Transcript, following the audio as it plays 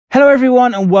Hello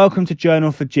everyone and welcome to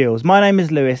Journal for Gills. My name is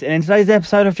Lewis and in today's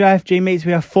episode of JFG Meets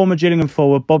we have former Gillingham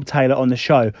forward Bob Taylor on the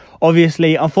show.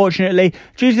 Obviously, unfortunately,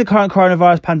 due to the current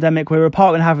coronavirus pandemic we were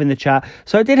apart when having the chat,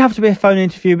 so it did have to be a phone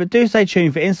interview, but do stay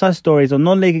tuned for inside stories on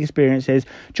non-league experiences,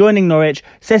 joining Norwich,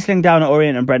 settling down at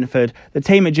Orient and Brentford, the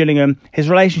team at Gillingham, his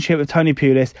relationship with Tony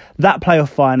Pulis, that playoff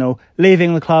final,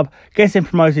 leaving the club, getting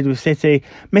promoted with City,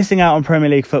 missing out on Premier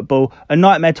League football, a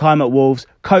nightmare time at Wolves,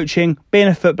 coaching, being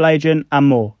a football agent and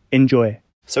more. Enjoy.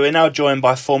 So we're now joined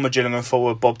by former Gillingham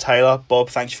forward Bob Taylor. Bob,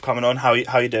 thank you for coming on. How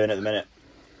are you doing at the minute?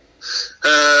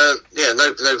 No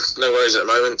worries at the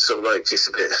moment. Sort of like just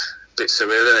a bit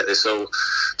surreal, isn't it? This all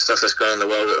stuff that's going on in the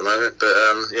world at the moment. But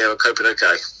we're coping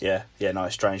okay. Yeah, no,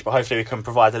 it's strange. But hopefully we can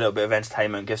provide a little bit of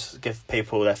entertainment, give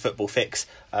people their football fix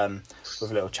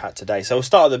with a little chat today. So we'll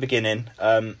start at the beginning.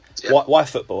 Why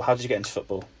football? How did you get into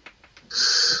football?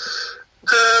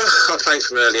 I played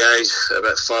from an early age,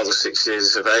 about 5 or 6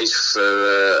 years of age, for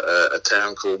a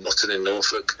town called Watton in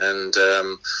Norfolk, and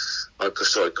I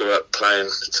sort of grew up playing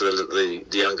to the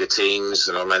younger teams,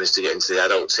 and I managed to get into the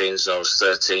adult teams when I was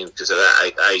 13, because at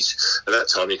that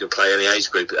time you could play any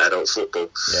age group at adult football.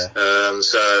 So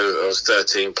I was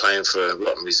 13 playing for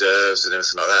Watton Reserves and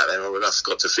everything like that. Then when I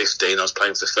got to 15, I was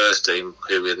playing for the first team,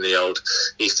 who were in the old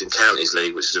Eastern Counties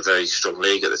League, which was a very strong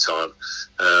league at the time.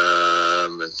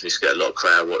 And we used to get a lot of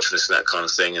crowd watching us and that kind of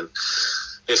thing. And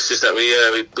it's just that we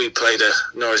played a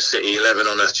Norwich City 11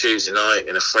 on a Tuesday night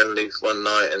in a friendly one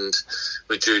night, and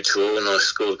we drew 2-2, and I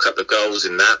scored a couple of goals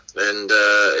in that. And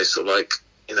it's sort of like,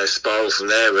 spiraled from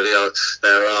there, really. They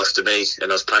were after me,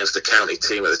 and I was playing for the county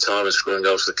team at the time and scoring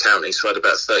goals for the county. So I had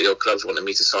about 30-odd clubs wanting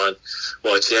me to sign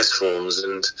YTS forms,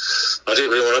 and I didn't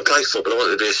really want to play football. I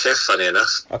wanted to be a chef, funny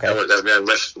enough. Okay. I wanted to have my own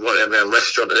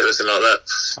restaurant and everything like that.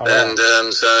 Oh, wow. And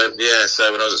so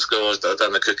when I was at school, I'd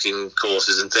done the cooking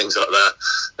courses and things like that,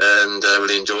 and I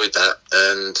really enjoyed that.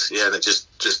 And and it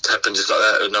just happened just like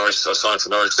that at Norwich. I signed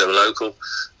for Norwich, they were local,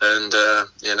 and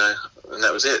and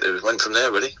that was it. It went from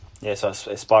there, really. Yeah, so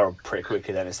it spiralled pretty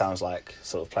quickly then, it sounds like,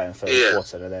 sort of playing for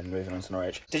Watton and then moving on to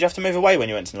Norwich. Did you have to move away when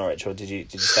you went to Norwich, or did you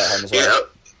stay at home as well?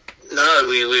 No,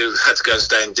 we had to go and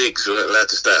stay in digs. We weren't allowed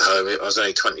to stay at home. I was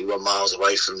only 21 miles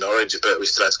away from Norwich, but we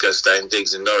still had to go and stay in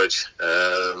digs in Norwich.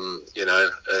 I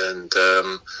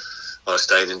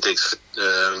stayed in digs for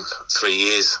 3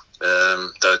 years,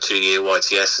 done a 2-year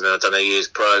YTS, and then I've done a year's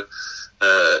pro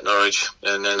at Norwich,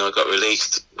 and then I got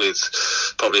released with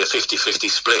probably a 50-50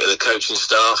 split of the coaching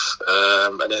staff,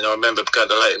 and then I remember going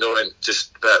to Leyton Orient just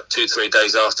about 2-3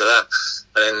 days after that,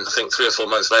 and then I think 3 or 4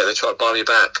 months later they tried to buy me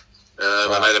back.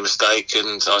 I made a mistake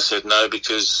and I said no,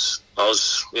 because I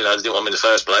was, they didn't want me in the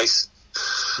first place.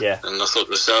 Yeah. And I thought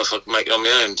to myself I could make it on my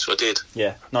own, so I did.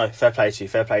 Yeah. No, fair play to you.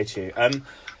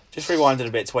 Just rewinded a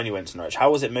bit to when you went to Norwich.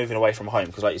 How was it moving away from home?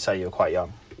 Because like you say, you were quite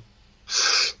young.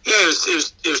 Yeah,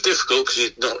 it was difficult because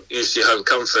you're not used to your home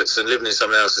comforts, and living in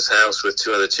someone else's house with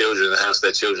 2 other children in the house,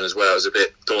 their children as well, was a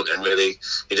bit daunting, really.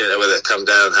 You didn't know whether to come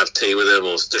down and have tea with them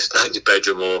or just stay in your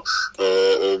bedroom or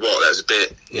what. That was a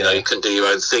bit, you couldn't do your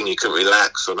own thing, you couldn't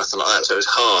relax or nothing like that, so it was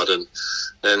hard.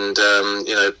 And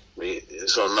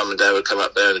sort of mum and dad would come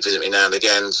up there and visit me now and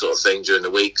again, sort of thing, during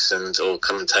the weeks, or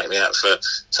come and take me out for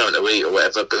something to eat or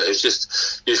whatever. But it's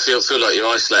just, you feel like you're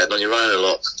isolated on your own a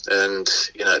lot, and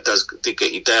it did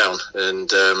get you down,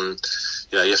 and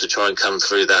you have to try and come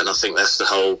through that. And I think that's the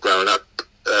whole growing up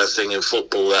thing in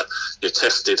football, that you're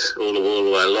tested all the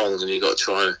way along, and you've got to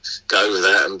try and go over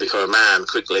that and become a man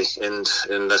quickly. And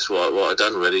that's what I've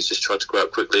done, really, is just try to grow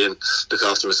up quickly and look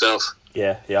after myself.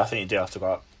 Yeah, I think you do have to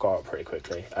grow up pretty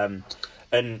quickly.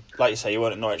 And like you say, you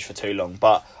weren't at Norwich for too long,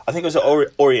 but I think it was at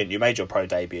Orient you made your pro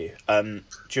debut. Do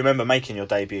you remember making your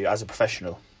debut as a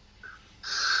professional?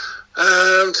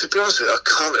 To be honest with you, I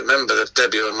can't remember the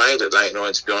debut I made at Leyton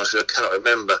Orient, to be honest with you. I cannot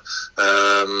remember.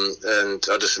 And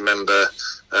I just remember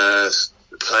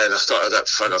playing, I started up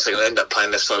front, I think I ended up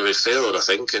playing left side of midfield, I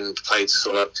think, and played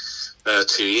sort of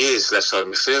 2 years left side of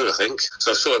midfield, I think.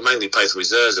 So I sort of mainly played for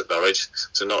reserves at Norwich,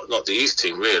 so not the youth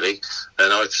team, really.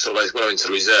 And I sort of went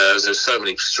into reserves. There were so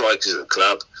many strikers at the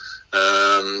club.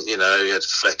 You had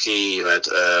Flecky, you had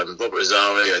Robert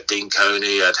Rosario, you had Dean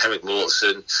Coney, you had Henrik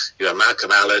Mortensen, you had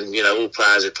Malcolm Allen, all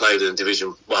players who played in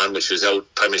Division 1, which was the old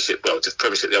Premiership,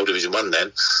 the old Division 1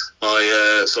 then.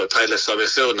 I sort of played left side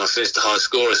midfield, and I finished the highest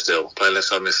scorer still, playing left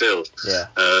side midfield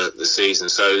this season.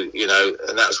 So,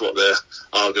 and that's what the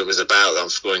argument was about. I'm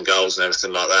scoring goals and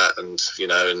everything like that, and,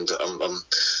 and I'm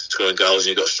scoring goals, and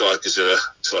you've got strikers who are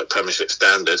sort of Premiership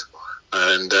standard.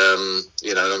 And,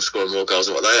 I'm scoring more goals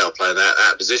than what they are playing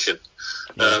that position.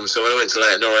 So when I went to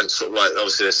Leyton Orient, sort of like,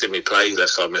 obviously they see me play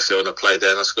left side midfield, and I played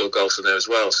there and I scored goals from there as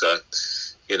well. So,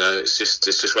 You know, it's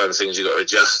just one of the things you've got to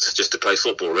adjust just to play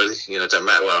football, really. You know, it don't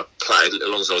matter where I played, as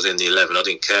long as I was in the 11, I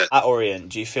didn't care. At Orient,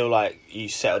 do you feel like you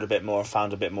settled a bit more and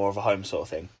found a bit more of a home sort of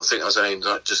thing? I think I was only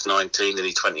just 19,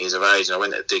 nearly 20 years of age, and I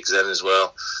went to digs then as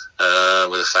well,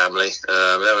 with a family. They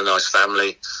were a nice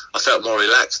family. I felt more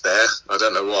relaxed there. I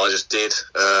don't know what I just did.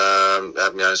 I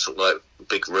had my own sort of like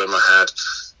big room I had,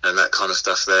 and that kind of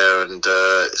stuff there, and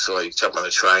so you jump on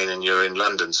a train and you're in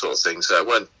London sort of thing. So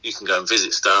you can go and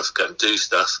visit stuff, go and do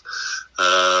stuff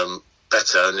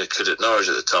better than you could at Norwich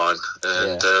at the time.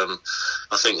 And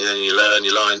I think then you learn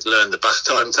the bus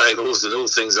timetables and all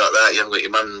things like that. You haven't got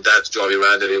your mum and dad to drive you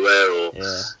around everywhere or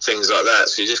things like that.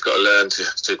 So you just got to learn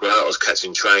to go out. I was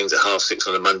catching trains at 6:30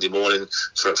 on a Monday morning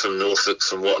from Norfolk,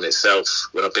 from Watton itself,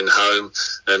 when I've been home,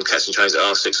 and catching trains at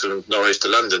 6:30 from Norwich to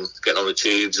London, getting on the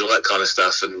tubes, all that kind of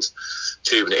stuff, and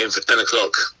tubing it in for 10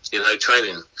 o'clock, you know,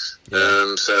 training.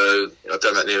 So I've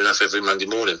done that near enough every Monday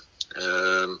morning.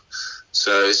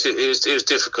 So it was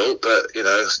difficult, but, you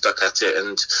know, I stuck at it, and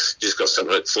you just got something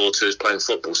to look forward to, is playing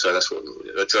football. So that's what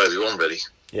drove you on, really.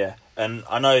 Yeah, and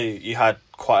I know you had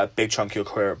quite a big chunk of your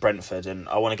career at Brentford, and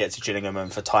I want to get to Gillingham,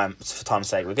 and for time's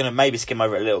sake, we're going to maybe skim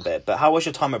over it a little bit. But how was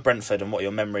your time at Brentford, and what are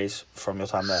your memories from your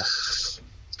time there?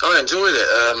 I enjoyed it.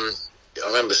 I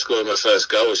remember scoring my first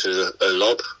goal, which was a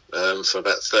lob for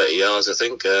about 30 yards, I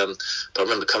think. But I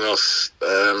remember coming off,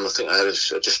 I think I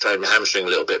just strained my hamstring a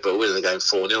little bit, but we were in the game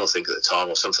 4-0, I think, at the time,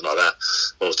 or something like that,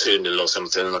 or 2-0 or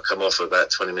something, and I come off with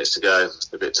about 20 minutes to go,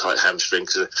 a bit tight hamstring,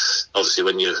 because obviously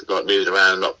when you're like moving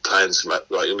around, not playing so much,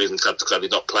 like you're moving club to club,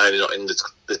 you're not playing, you're not in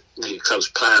the club's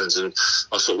plans, and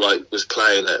I sort of like was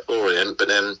playing at Orient, but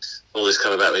then all this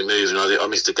come about me moving, I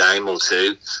missed a game or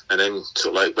two, and then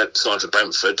sort of like went signed for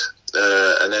Brentford,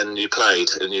 and then you played,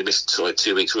 and you missed sort of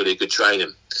 2 weeks really good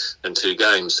training and 2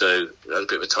 games, so I had a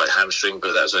bit of a tight hamstring,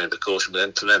 but that was only a precaution. But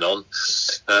then from then on,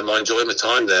 I enjoyed my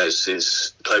time there.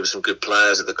 Played with some good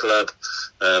players at the club.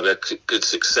 We had good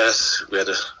success. We had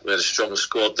a strong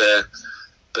squad there.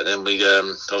 But then we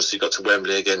obviously got to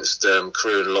Wembley against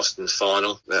Crewe and lost in the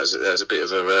final. That was a bit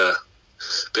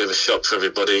of a shock for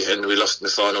everybody, and we lost in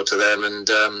the final to them. And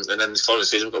then the following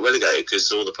season we got relegated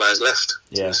because all the players left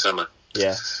in the summer.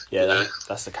 Yeah,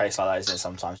 that's the case like that, isn't it,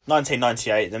 sometimes?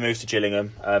 1998, the move to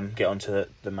Gillingham, get on to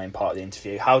the main part of the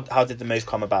interview. How did the move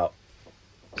come about?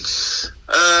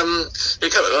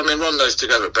 Ron knows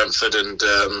took over at Brentford and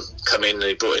come in, and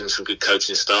he brought in some good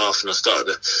coaching staff, and I started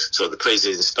the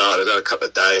pre-season started. I done a couple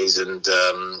of days, and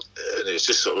it was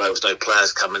just sort of like there was no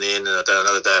players coming in, and I done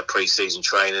another day of pre-season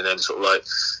training, and sort of like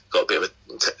got a bit of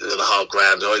a hard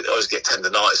ground. I always get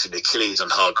tendonitis in the Achilles on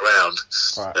hard ground,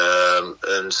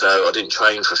 and so I didn't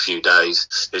train for a few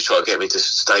days. They tried to get me to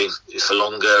stay for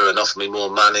longer and offer me more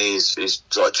money. He's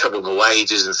like troubled my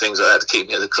wages and things like that to keep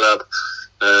me at the club.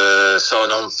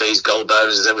 Sign-on fees, goal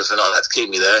bonuses, everything like that to keep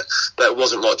me there. That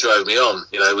wasn't what drove me on.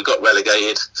 You know, we got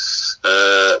relegated.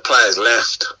 Players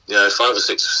left. You know, 5 or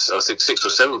 6, I think 6 or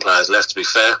 7 players left, to be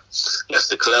fair, left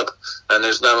the club, and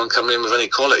there's no one coming in with any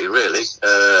quality, really.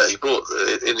 He brought,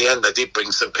 in the end, they did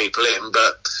bring some people in,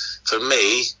 but for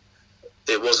me,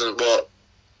 it wasn't what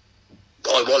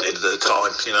I wanted at the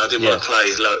time. You know, I didn't want to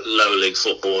play lower league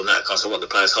football and that kind of stuff. I wanted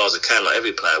to play as hard as I can, like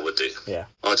every player would do. Yeah.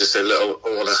 I just said, look, I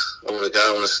want to go.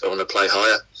 I want to play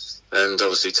higher. And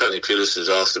obviously, Tony Pulis was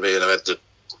after me, and I had the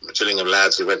Gillingham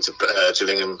lads who went to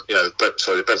Gillingham. You know, the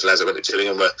Brentford lads that went to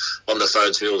Gillingham were on the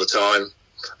phone to me all the time.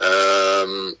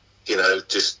 You know,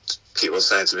 just keep on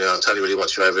saying to me, "Oh, Tony really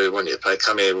wants you over. We want you to play.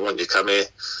 Come here. We want you to come here.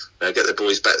 Get the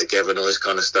boys back together and all this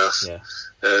kind of stuff." Yeah.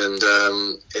 And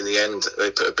in the end,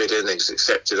 they put a bid in, it was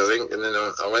accepted, I think, and then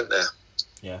I went there.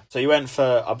 Yeah. So you went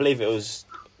for, I believe it was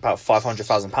about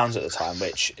 £500,000 at the time,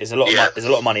 which is a lot. Is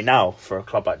a lot of money now for a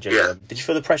club like Gillingham. Yeah. Did you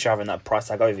feel the pressure having that price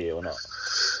tag over you or not?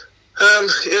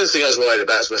 The other thing I was worried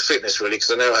about was my fitness, really,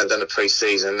 because I know I hadn't done a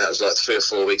pre-season. That was like 3 or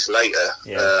 4 weeks later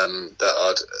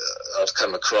that I'd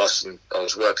come across, and I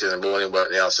was working in the morning,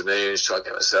 working in the afternoons, trying to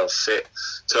get myself fit.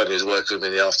 Tony was working with me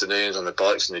in the afternoons on the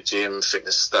bikes in the gym,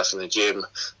 fitness stuff in the gym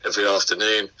every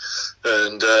afternoon.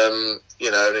 And,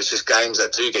 you know, it's just games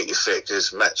that do get you fit,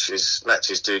 because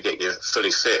matches do get you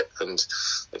fully fit. And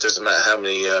it doesn't matter how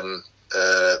many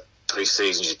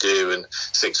pre-seasons you do and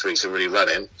 6 weeks of really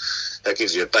running. That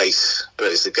gives you a base, but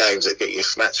it's the games that get you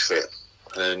match fit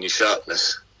and your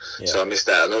sharpness. Yeah. So I missed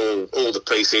out on all the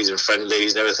pre-season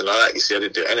friendlies and everything like that. You see, I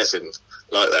didn't do anything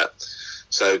like that.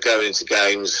 So going into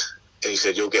games, he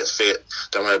said, "You'll get fit.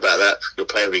 Don't worry about that. You'll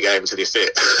play every game until you're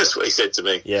fit." That's what he said to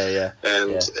me.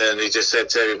 And he just said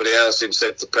to everybody else, he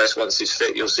said to the press, once he's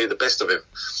fit, you'll see the best of him.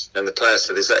 And the players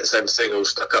said the exact same thing, all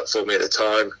stuck up for me at the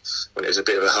time when it was a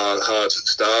bit of a hard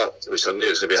start, which I knew it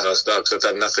was going to be a hard start because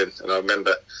I'd done nothing. And I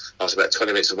remember after about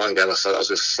 20 minutes of one game, I felt I was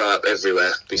going to throw up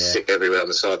everywhere, be sick everywhere on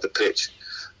the side of the pitch.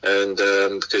 And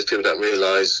because people don't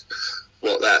realise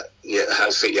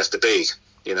how fit you have to be,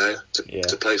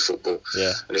 to play football.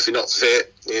 Yeah. And if you're not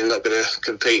fit, you're not going to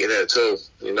compete in it at all.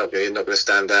 You're not going to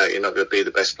stand out. You're not going to be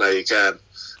the best player you can.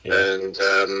 Yeah.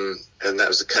 And that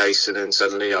was the case. And then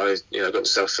suddenly I got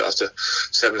myself fit after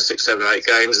 6, 7, 8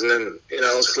 games, and then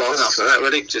I was flying after that.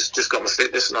 Really, just got my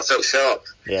fitness, and I felt sharp.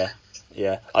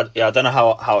 Yeah, I don't know how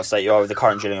up to date you are with the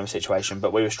current Gillingham situation,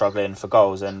 but we were struggling for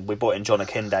goals, and we brought in John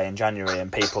Akinde in January,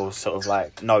 and people sort of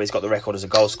like, no, he's got the record as a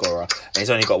goal scorer, and he's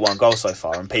only got 1 goal so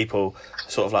far, and people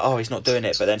sort of like, oh, he's not doing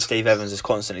it, but then Steve Evans has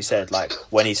constantly said, like,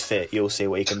 when he's fit, you'll see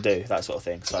what he can do, that sort of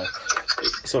thing. So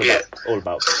it's all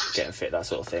about getting fit, that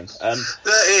sort of thing.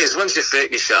 That is, once you're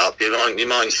fit, you're sharp, your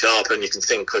mind's sharp, and you can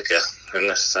think quicker, and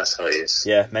that's how it is.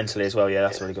 Yeah, mentally as well. Yeah,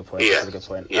 that's a really good point. Yeah. That's a really good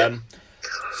point. Yeah.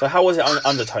 So how was it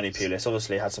under Tony Pulis?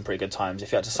 Obviously, he had some pretty good times.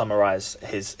 If you had to summarise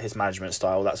his management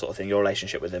style, that sort of thing, your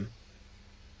relationship with him.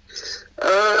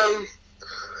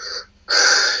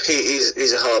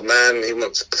 He's a hard man. He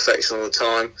wants perfection all the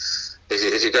time.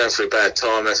 If you're going through a bad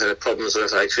time, there's any problems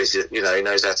with it, he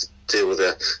knows how to deal with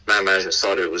the man management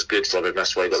side of it. Was good for him.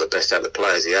 That's why he got the best out of the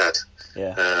players he had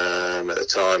at the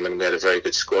time, and we had a very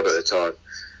good squad at the time.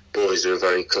 Boys were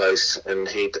very close, and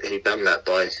he'd done that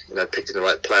by picking the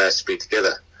right players to be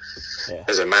together. Yeah.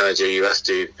 As a manager, you have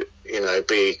to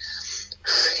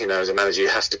as a manager, you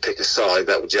have to pick a side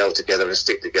that will gel together and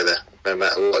stick together, no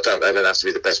matter what. They don't have to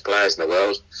be the best players in the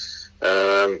world.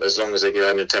 As long as they give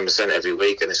 110% every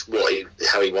week, and it's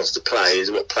how he wants to play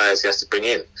is what players he has to bring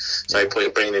in. So you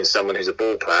bring in someone who's a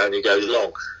ball player, and he goes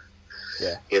long.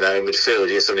 Yeah. In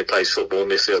midfield, somebody plays football in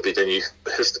midfield, but then you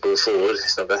push the ball forward,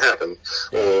 it's not going to happen.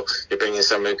 Yeah. Or you bring in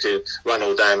someone who can run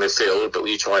all day in midfield, but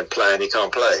you try and play and he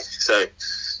can't play. So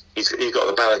he's got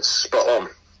the balance spot on,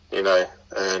 and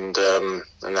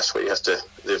that's what you have to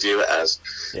view it as.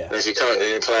 Yeah. And if you come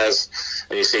in players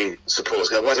and you see supporters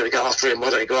go, why don't we go after him?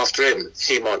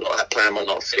 That player might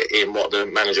not fit in what the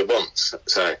manager wants.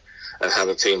 So. And how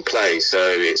the team plays. So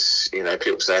it's,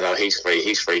 people saying, oh, he's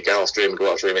free, go after him.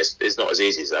 It's not as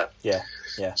easy as that. Yeah.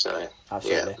 So,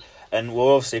 absolutely. Yeah. And we'll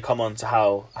obviously come on to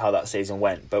how that season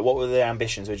went, but what were the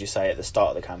ambitions, would you say, at the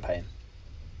start of the campaign?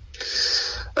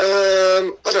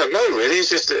 I don't know, really.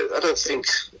 It's just, I don't think,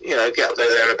 get up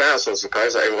thereabouts, I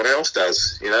suppose, like everyone else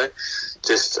does, by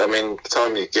the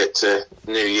time you get to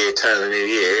New Year, turn of the New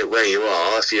Year, where you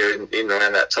are, if you're in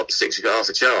around that top 6, you've got half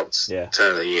a chance,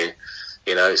 turn of the year.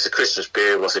 It's the Christmas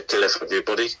period, was a killer for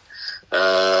everybody.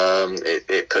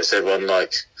 It puts everyone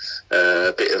like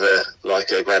a bit of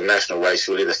a Grand National race.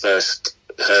 Really, the first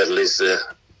hurdle is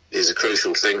a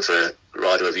crucial thing for a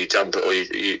rider, whether you jump it or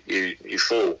you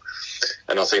fall.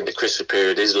 And I think the Christmas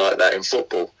period is like that in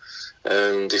football.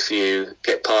 And if you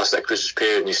get past that Christmas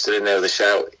period and you're still in there with a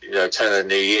shout, turn of the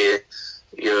New Year,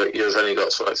 you've only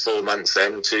got 4 months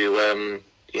then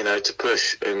to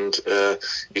push, and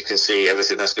you can see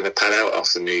everything that's going to pan out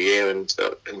after the New Year, and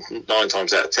 9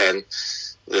 times out of 10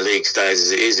 the league stays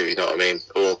as it is, if you know what I mean,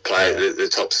 or play the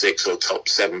top 6 or top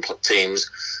 7 teams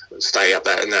stay up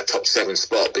in that top 7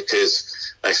 spot,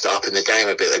 because they start up in the game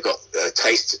a bit. They've got a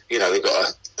taste, they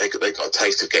got a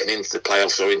taste of getting into the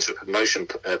playoffs or into a promotion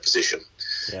position.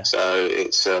 So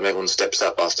it's everyone steps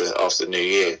up after the New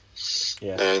Year.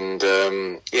 Yeah. And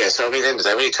so at the end of the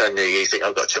day, when you turn New Year, you think,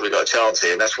 we've got a chance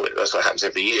here, and that's what happens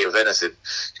every year with anything.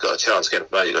 You've got a chance getting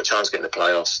promoted, you've got a chance getting the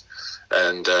playoffs,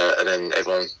 and then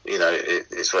everyone,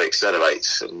 it's where it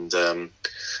accelerates, and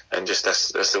just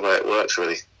that's the way it works,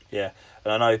 really. Yeah,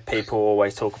 and I know people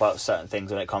always talk about certain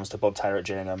things when it comes to Bob Taylor at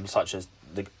Gillingham, such as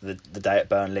the day at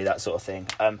Burnley, that sort of thing.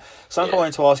 Something I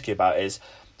wanted to ask you about is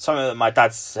something that my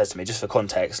dad says to me, just for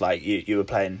context. Like you were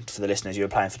playing, for the listeners, you were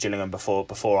playing for Gillingham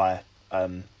before I. I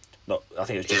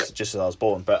think it was just as I was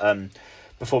born, but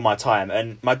before my time.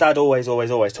 And my dad always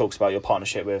talks about your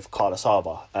partnership with Carl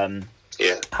Asaba.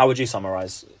 How would you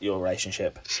summarise your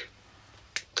relationship?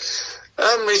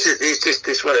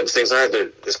 It's one of the things. I had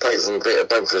this played a bit at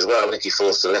Brentford as well. Nicky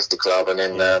Forster left the club, and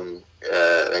then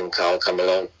Carl come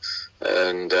along,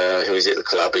 and he was at the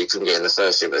club. He couldn't get in the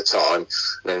first team at the time.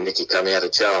 And then Nicky come, he had a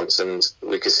chance, and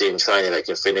we could see him training. They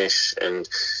can finish, and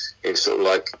it was sort of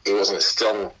like he wasn't as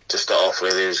strong to start off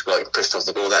with. He was like pushed off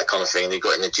the ball, that kind of thing. And he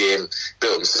got in the gym,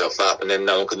 built himself up, and then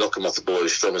no one could knock him off the ball. He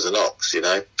was strong as an ox,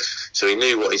 So he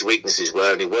knew what his weaknesses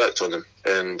were, and he worked on them.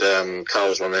 And Carl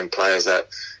was one of them players that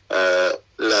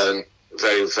learn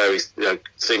very, very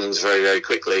things very, very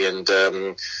quickly. And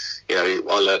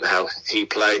I learned how he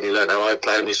played, he learned how I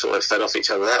played, and we sort of fed off each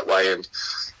other that way. And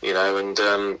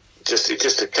just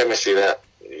the chemistry that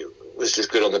was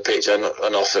just good on the pitch and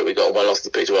off it. We got on well off the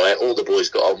pitch. Well, all the boys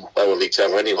got on well with each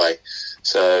other anyway.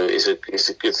 So it's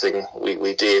a good thing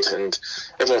we did, and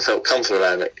everyone felt comfortable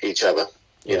around each other.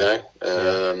 So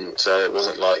it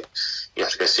wasn't like you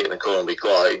have to go sit in the corner and be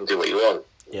quiet. You can do what you want.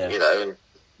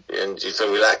 And you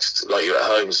feel relaxed, like you're at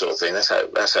home, sort of thing. That's how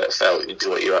it felt. You do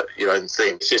what your own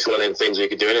thing. It's just one of them things where you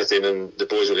can do anything, and the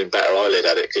boys wouldn't bat an eyelid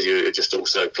at it because you're just all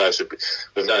so close.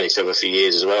 We've known each other for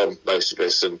years as well, most of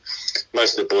us, and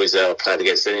most of the boys there I played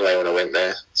against anyway when I went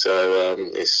there. So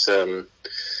it's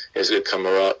good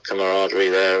camaraderie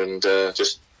there, and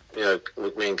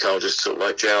with me and Carl just sort of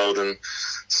like gelled, and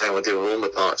same I did with all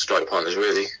my strike partners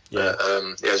really. Yeah.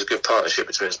 It was a good partnership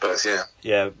between us both.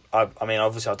 Yeah. I mean,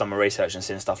 obviously I've done my research and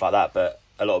seen stuff like that, but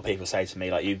a lot of people say to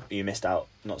me like you missed out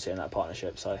not seeing that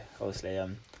partnership. So obviously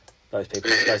those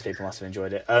people must have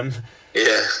enjoyed it.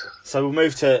 Yeah. So we'll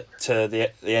move to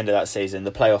the end of that season,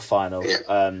 the playoff final.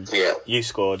 Yeah. You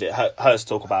scored. It hurts to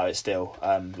talk about it still.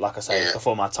 Like I say,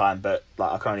 before my time, but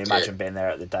like I can only imagine being there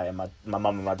at the day, and my mum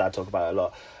and my dad talk about it a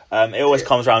lot. It always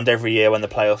comes around every year when the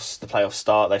playoffs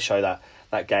start. They show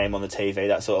that game on the TV,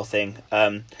 that sort of thing.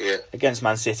 Against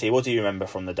Man City, what do you remember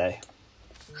from the day?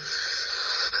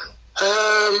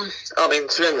 I mean,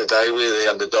 to the end of the day, we were the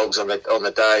underdogs on the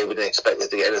day. We didn't expect to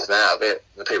get anything out of it.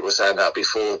 The people were saying that would be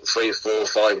 3-4,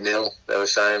 5-0. They were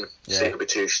saying City would be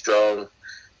too strong,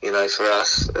 for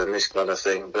us and this kind of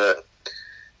thing. But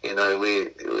we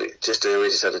just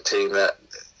had a team that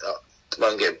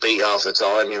won't get beat half the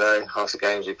time. Half the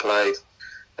games we played,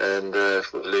 and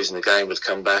if we were losing the game, we'd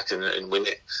come back and win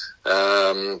it.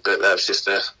 But that was just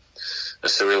a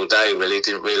surreal day, really.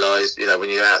 Didn't realise, when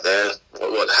you're out there,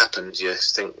 what happened. You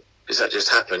think, has that just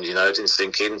happened? It didn't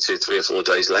sink into 3 or 4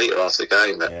 days later after the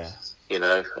game. But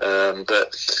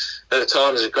at the time,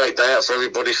 it was a great day out for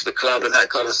everybody, for the club and that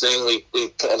kind of thing. We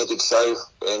put on a good show.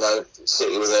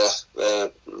 City with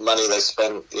their money they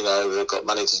spent, they've got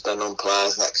money to spend on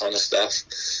players and that kind of stuff.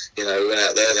 We went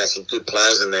out there, they had some good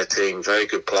players in their team, very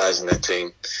good players in their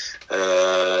team.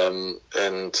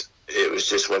 And it was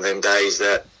just one of them days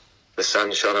that the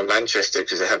sun shone on Manchester,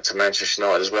 because they had to Manchester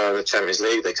United as well in the Champions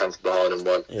League. They come from behind and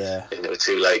won. Yeah. And there were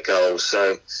 2 late goals.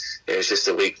 So it was just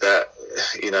a week that,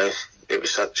 it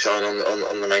was shine on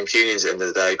the Mancunians at the end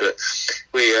of the day. But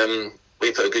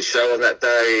we put a good show on that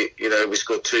day. We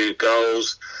scored 2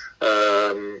 goals,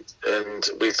 and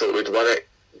we thought we'd won it.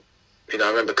 I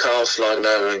remember Carl sliding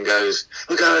over and goes,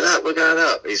 we're going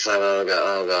up. He's saying,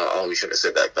 oh, we shouldn't have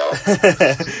said that, Carl.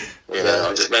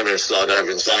 I just remember him sliding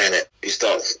over and saying it. You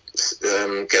start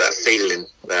get that feeling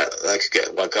that they could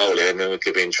get my goal in and then we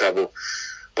could be in trouble.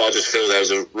 But I just feel there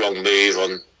was a wrong move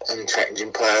on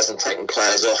changing players and taking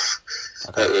players off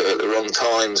at the wrong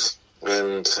times.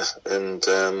 And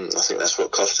I think that's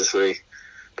what cost us, really,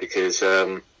 because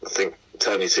I think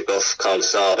Tony took off Carl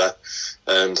Asaba,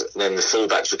 and then the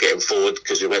fullbacks were getting forward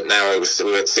because we went narrow.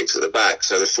 We went 6 at the back,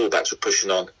 so the fullbacks were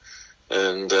pushing on,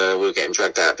 and we were getting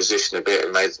dragged out of position a bit,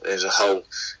 and there's a hole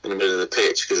in the middle of the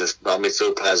pitch because our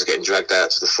midfield players are getting dragged out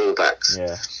to the fullbacks.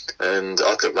 Yeah. And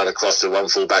I couldn't run across the one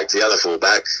fullback to the other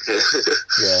fullback,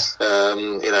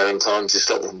 in time to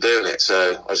stop them doing it.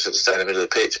 So I just had to stay in the middle of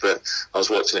the pitch. But I was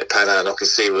watching it pan out, and I could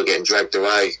see we were getting dragged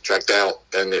out,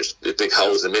 and there's big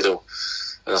holes in the middle.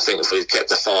 And I think if we'd kept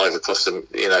the 5 across the,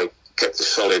 kept the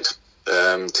solid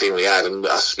team we had, and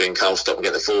us being Carl stopped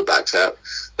getting the fullbacks out,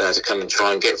 they had to come and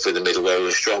try and get through the middle where we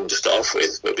were strong to start off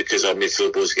with. But because our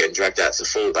midfield boys were getting dragged out to the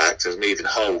fullbacks, there was leaving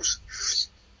holes.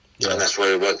 And that's why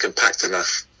we weren't compact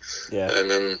enough. Yeah. And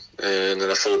then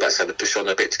the fullbacks had to push on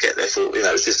a bit to get their full. It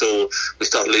was just all, we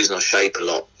started losing our shape a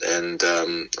lot, and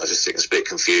I just think there's a bit of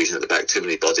confusion at the back, too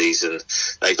many bodies, and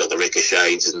they got the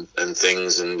ricochets and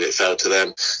things, and it fell to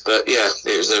them. But yeah,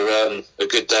 it was a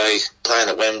good day playing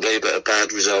at Wembley, but a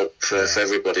bad result for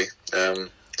everybody.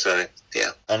 So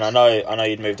yeah. And I know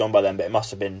you'd moved on by then, but it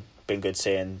must have been good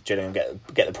seeing Gillingham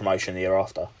get the promotion the year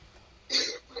after.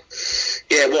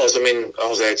 Yeah, it was. I mean, I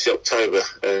was there till October,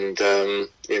 and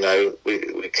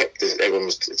we kept everyone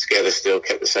was together still,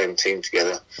 kept the same team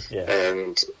together,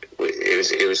 and we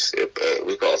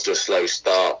got off to a slow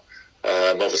start.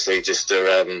 Obviously, just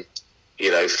from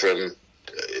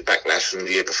backlash from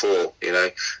the year before.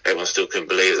 Everyone still couldn't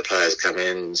believe the players come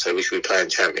in, so we should be playing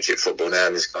Championship football now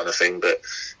and this kind of thing. But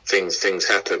things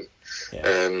happen. Yeah.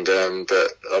 And but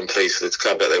I'm pleased for the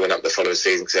club that they went up the following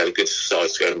season because they had a good side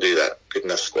to go and do that, good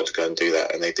enough squad to go and do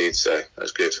that, and they did. So that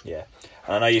was good. Yeah,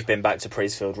 And I know you've been back to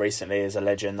Priestfield recently as a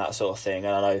legend, that sort of thing.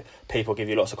 And I know people give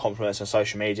you lots of compliments on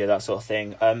social media, that sort of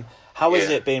thing. How is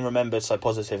it being remembered so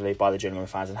positively by the Gillingham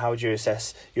fans, and how would you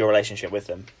assess your relationship with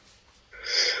them?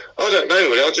 I don't know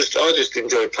really. I just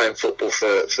enjoy playing football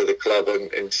for the club,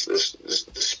 and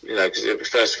you know, because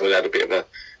first of all, I had a bit of a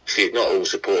few, not all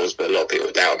supporters, but a lot of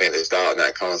people doubted me at the start and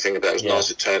that kind of thing. But it was nice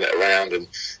to turn it around and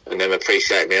them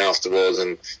appreciate me afterwards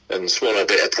and swallow a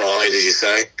bit of pride, as you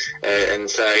say, and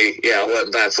say, I wasn't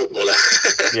a bad footballer.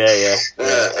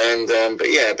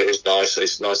 But it's nice.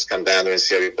 It's nice to come down there and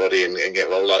see everybody and get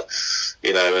well, like,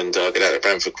 you know, and I get out of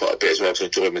Brentford quite a bit as well, so I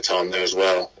enjoy my time there as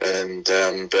well. And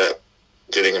but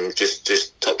Gillingham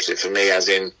just tops it for me, as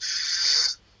in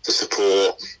the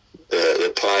support,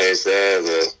 the players there,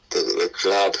 the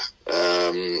club,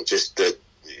 just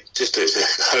it's a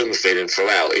home feeling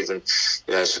throughout. Even,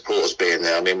 you know, supporters being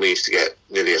there. I mean, we used to get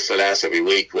nearly a full house every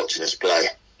week watching us play.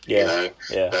 You know,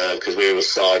 because we were a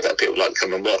side that people like to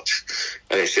come and watch,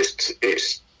 and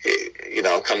you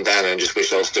know, I'll come down and just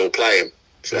wish I was still playing.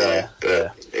 So,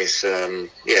 it's so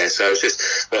it's just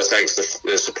thanks to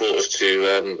the supporters to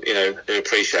you know, who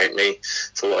appreciate me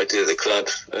for what I did at the club,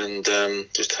 and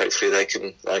just hopefully they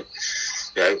can, like,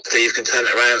 you know, Steve can turn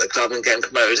it around at the club and get him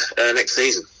promoted next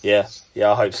season. Yeah,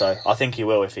 I hope so. I think he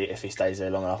will if he stays there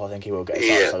long enough. I think he will get a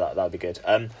chance, so that would be good.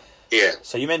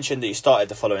 So you mentioned that you started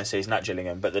the following season at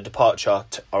Gillingham, but the departure,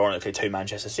 ironically, to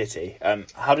Manchester City.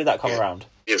 How did that come around?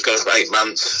 It was going for 8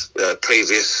 months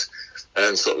previous,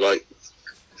 and sort of like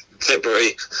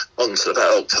February on to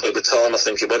about October time. I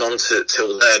think it went on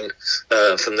till then.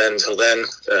 From then till then,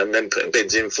 then putting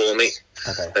bids in for me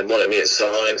and wanted me to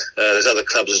sign. There's other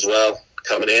clubs as well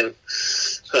coming in,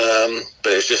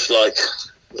 but it's just like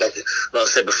I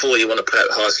said before, you want to play at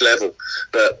the highest level.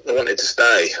 But I wanted to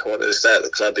stay. I wanted to stay at the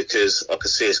club because I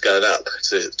could see us going up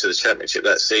to the Championship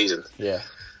that season. Yeah.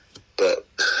 But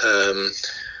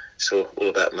it's all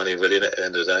about money, really, isn't it, at the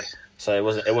end of the day. So it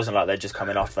wasn't like they're just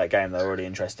coming after that game. They were already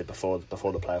interested before the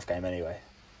playoff game anyway.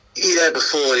 Yeah,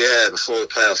 before the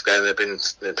playoff game, they've been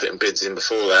putting bids in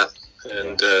before that,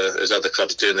 and there's other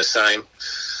clubs doing the same.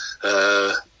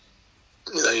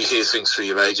 You know, you hear things through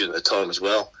your agent at the time as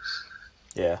well.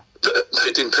 Yeah, but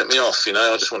it didn't put me off. You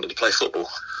know, I just wanted to play football.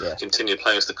 Yeah, continue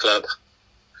playing for the club,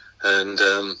 and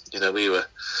you know, we were.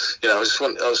 You know, I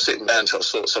was sitting down trying to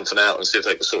sort something out and see if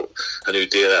they could sort a new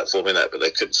deal out for me, but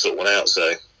they couldn't sort one out.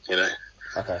 So, you know.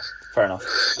 Okay, fair enough.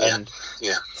 And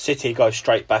City go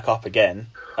straight back up again.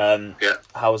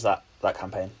 How was that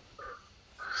campaign?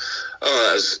 Oh,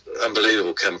 that was an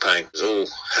unbelievable campaign. It all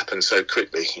happened so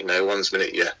quickly. You know, one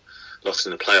minute you're lost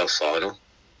in the playoff final,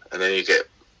 and then you get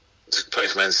to play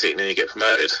for Man City, and then you get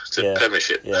promoted to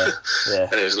Premiership.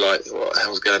 And it was like, what the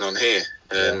hell's going on here?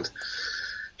 And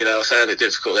you know, I found it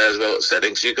difficult there as well at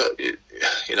setting, because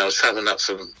you know, I was travelling up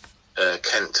from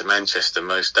Kent to Manchester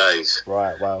most days.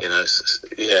 Right, wow. You know,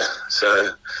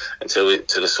 so until we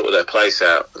sorted their place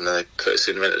out, and they put us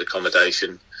in rented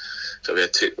accommodation. So we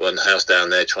had one house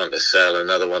down there trying to sell,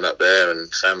 another one up there, and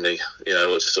family. You know,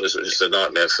 it was just a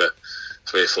nightmare for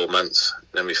 3 or 4 months.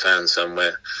 Then we found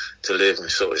somewhere to live and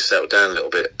sort of settled down a little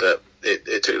bit, but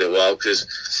it took a little while because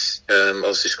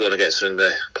obviously scoring against them in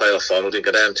the playoff final didn't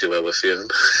go down too well with a few of them.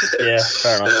 Yeah,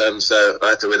 fair enough. So I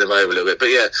had to win them over a little bit. But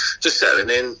yeah, just settling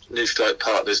in, new strike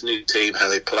partners, new team, how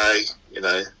they play. You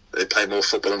know, they play more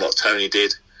football than what Tony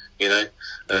did, you know.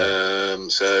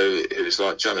 So it was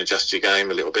like trying to adjust your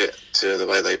game a little bit to the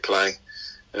way they play.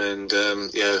 And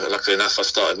luckily enough, I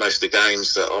started most of the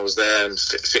games that I was there and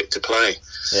fit to play.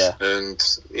 Yeah. And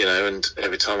you know, and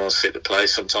every time I was fit to play,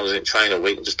 sometimes I didn't train a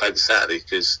week and just played the Saturday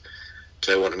because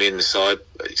Joe wanted me in the side.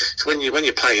 So when you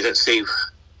play, you don't see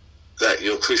that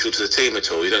you're crucial to the team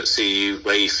at all. You don't see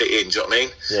where you fit in. Do you know what I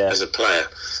mean? Yeah. As a player,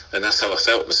 and that's how I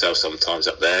felt myself sometimes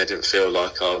up there. I didn't feel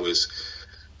like I was.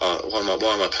 Why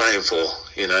am I playing for?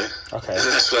 You know. Okay. And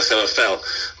that's how I felt,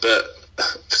 but.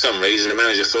 For some reason, the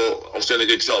manager thought I was doing a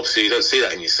good job, so you don't see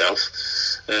that in yourself.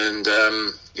 And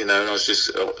you know, and I was just,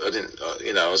 I didn't,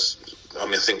 you know,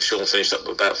 I think Sean finished up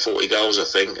with about 40 goals, I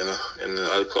think, and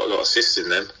I had quite a lot of assists in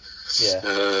them. Yeah.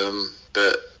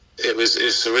 But it was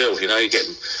surreal, you know. You get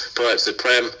promoted to the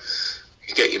Prem,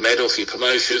 you get your medal for your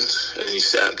promotion, and you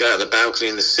go out the balcony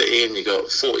in the city, and you got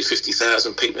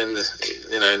 40,000-50,000 people in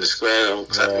the square, all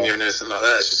clapping you and everything like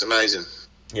that. It's just amazing.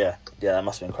 Yeah, that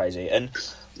must have been crazy. And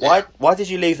why did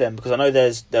you leave them? Because I know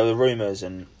there were rumours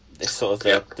and it's sort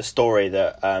of the story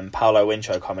that Paolo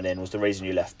Wincho coming in was the reason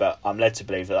you left, but I'm led to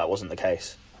believe that wasn't the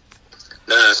case.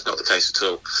 No, that's not the case at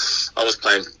all.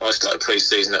 I started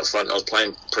pre-season up front. I was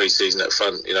playing pre-season up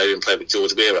front. You know, even played with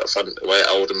George Weir up front away at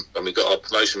Oldham, and we got our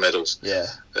promotion medals. Yeah.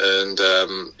 And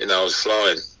you know, I was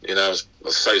flying. You know, I was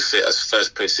was so fit. That's the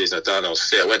first pre-season I'd done. I was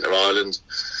fit. I went to Ireland,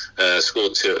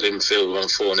 scored 2 at Linfield, won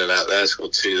 4-0 out there,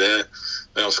 scored 2 there.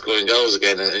 And I was scoring goals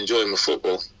again and enjoying my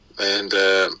football. And,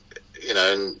 you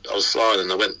know, and I was flying,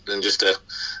 and I went, and just a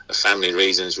family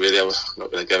reasons, really. I was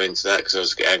not going to go into that because I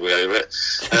was getting angry over it.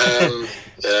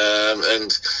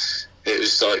 And it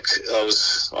was like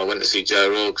I went to see Joe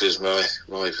Royle because my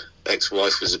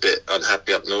ex-wife was a bit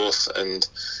unhappy up north, and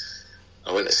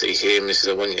I went to see him. He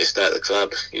said, "I want you to stay at the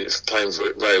club. You're playing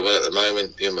very well at the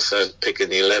moment. You're my first pick in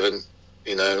the 11,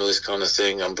 you know, and all this kind of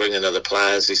thing. I'm bringing other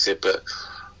players." He said, "But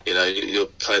you know, you're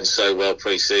playing so well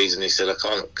pre-season." He said, "I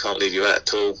can't leave you out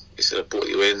at all." He said, "I brought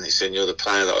you in." He said, "You're the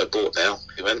player that I bought now."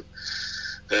 He went,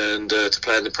 and to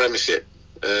play in the Premiership.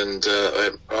 And I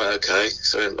went, right, okay.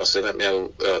 So I said, "Let me have,"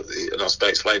 and I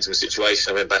explained to him the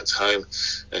situation. I went back to home,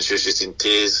 and she was just in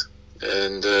tears.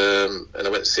 And I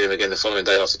went to see him again the following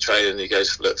day after training. He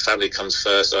goes, "Look, family comes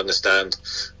first, I understand.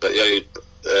 But the only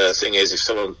thing is, if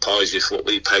someone pays you for what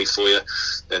we paid for you,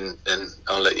 then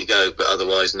I'll let you go. But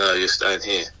otherwise, no, you're staying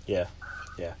here." Yeah.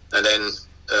 And then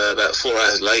about 4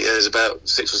 hours later, there's about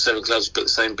 6 or 7 clubs put the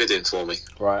same bid in for me.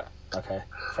 Right. Okay.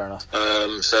 Fair enough.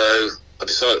 So I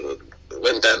decided,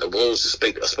 went down to Wolves.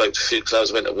 I spoke to a few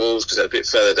clubs. Went to Wolves because they're a bit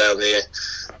further down the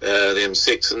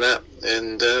M6 and that.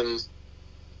 And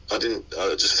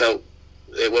I just felt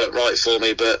it weren't right for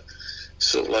me, but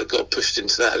sort of like got pushed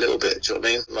into that a little bit. Do you know what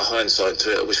I mean? My hindsight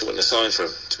to it, I wish I wouldn't have signed for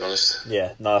him, to be honest.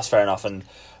 Yeah, no, that's fair enough. And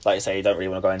like you say, you don't really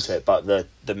want to go into it, but the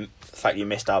fact you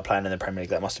missed out playing in the Premier League,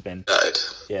 that must have been gutted.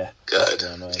 Yeah, gutted.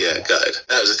 Yeah, gutted.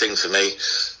 That was a thing for me,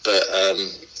 but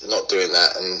not doing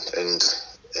that,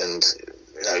 and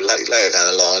you know, later down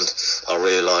the line, I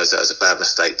realised that was a bad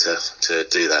mistake to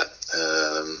do that.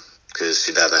 Because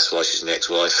you know, that's why she's my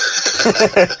ex-wife.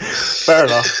 Fair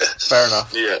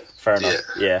enough. Yeah. Fair enough.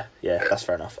 Yeah, that's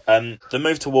fair enough. The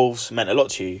move to Wolves meant a lot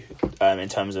to you in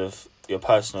terms of your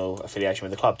personal affiliation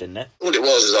with the club, didn't it? All it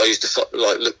was is I used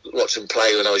to watch them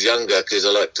play when I was younger because I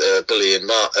liked Bully and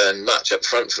Much up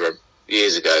front for them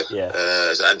years ago. Yeah. It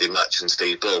was Andy Much and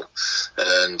Steve Bull,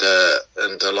 and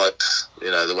I liked,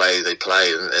 you know, the way they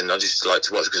play, and I just like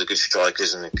to watch because they're good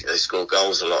strikers and they score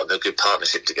goals a lot. They're a good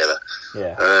partnership together.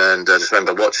 Yeah. And I just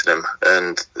remember watching them,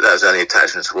 and that was the only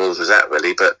attachment to Wolves was that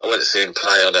really. But I went to see him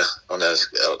play on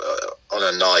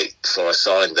a night before I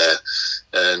signed there,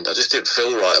 and I just didn't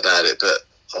feel right about it. But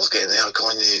I was getting there, "Oh, go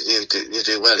on, you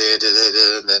do well here,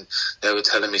 and then they were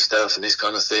telling me stuff and this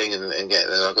kind of thing, and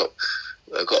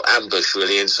I got ambushed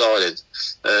really inside it,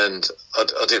 and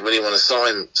I didn't really want to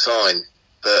sign,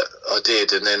 but I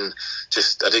did, and then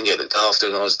I didn't get looked after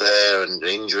when I was there, and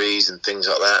injuries and things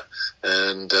like that,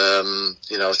 and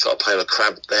you know, I was trying to play with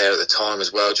cramp there at the time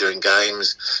as well during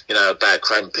games. You know how bad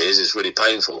cramp is; it's really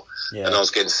painful. Yeah. And I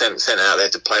was getting sent out there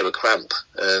to play with cramp,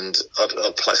 and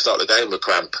I'd start the game with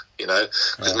cramp, you know,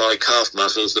 because my calf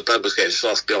muscles, the blood was getting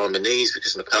soft behind my knees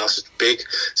because my calves are big.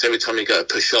 So every time you go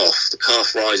to push off, the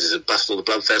calf rises and busts all the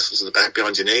blood vessels in the back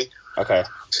behind your knee. Okay.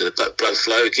 So the blood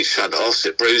flow keeps shutting off, so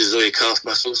it bruises all your calf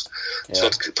muscles. Yeah. So I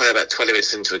could play about 20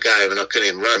 minutes into a game, and I couldn't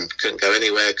even run, couldn't go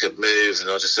anywhere, couldn't move, and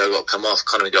I just said, "I've got to come off,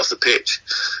 can't even get off the pitch."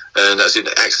 And that's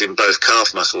actually in both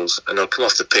calf muscles, and I'd come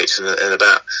off the pitch, and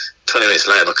about 20 minutes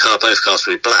later, both calves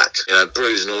were black, you know,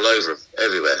 bruising all over them,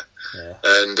 everywhere. Yeah.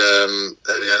 And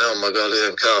they were going, "Oh my God, look at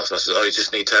them calves." And I said, "Oh, you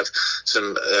just need to have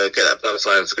some, get that blood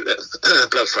flowing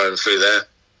through there.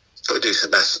 Got to do some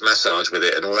massage with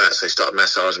it and all that." So they started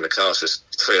massaging my calves for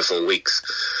 3 or 4 weeks.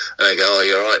 And they go, "Oh,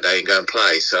 you're all right now, you can go and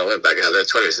play." So I went back out there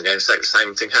 20 minutes in the game, the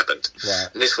same thing happened. Yeah.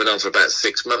 And this went on for about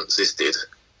 6 months, this did.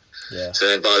 Yeah. So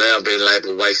then by now I'm being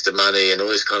labelled waste of money and all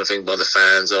this kind of thing by the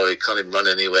fans. "Oh, he can't even run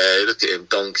anywhere. Look at him,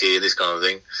 donkey," and this kind of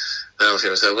thing. And I was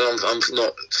thinking to myself, well, I'm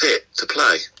not fit to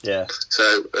play. Yeah.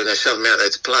 So and they shoved me out there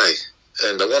to play.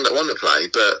 And I want to play,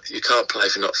 but you can't play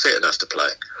if you're not fit enough to play.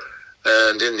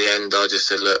 And in the end, I just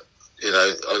said, "Look, you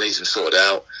know, I need them sorted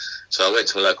out." So I went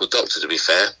to my local doctor, to be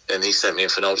fair, and he sent me in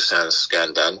for an ultrasound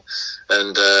scan done.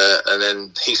 And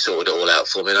then he sorted it all out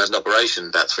for me, and I had an operation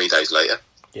about 3 days later.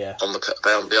 Yeah.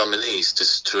 Behind my knees,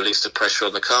 just to release the pressure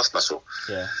on the calf muscle.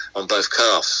 Yeah. On both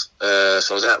calves. So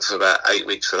I was out for about 8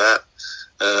 weeks for that.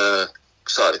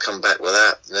 Started to come back with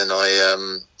that. And then I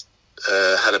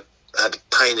had a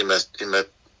pain in my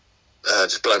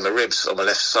just below my ribs on my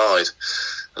left side.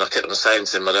 And I kept on saying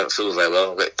to him, "I don't feel very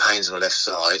well. I've got pains on my left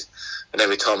side." And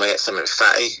every time I ate something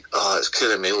fatty, it's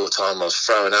killing me all the time. I was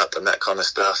throwing up and that kind of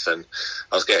stuff. And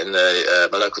I was getting my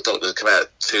local doctor to come out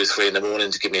at 2 or 3 in the morning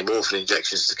to give me morphine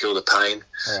injections to kill the pain.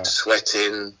 Yeah.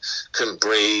 Sweating, couldn't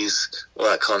breathe, all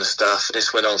that kind of stuff. And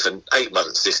this went on for 8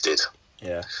 months, this did.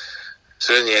 Yeah.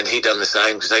 So in the end, he done the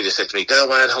same because they just said to me, "Go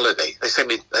away on holiday." They sent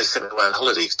me away on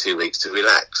holiday for 2 weeks to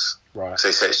relax. Right. So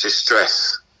they said it's just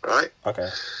stress, right? Okay.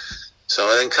 So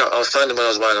I phoned him when I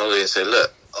was away on holiday and said,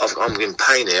 "Look, I'm in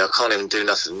pain here. I can't even do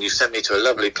nothing. You sent me to a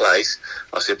lovely place."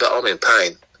 I said, "But I'm in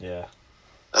pain." Yeah.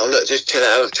 "Oh, look, just chill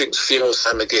out. Drink a few more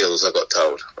Sam Gills," I got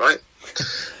told, right?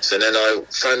 So then I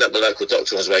phoned up the local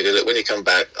doctor and was like, "Look, when you come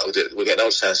back, we'll get an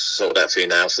ultrasound sorted out for you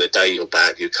now for the day you're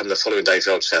back. You come the following day for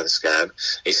the ultrasound scan."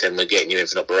 He said, "We're getting you in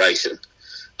for an operation."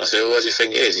 I said, "Well, what do you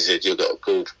think it is?" He said, "You've got a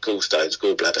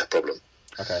gallbladder problem."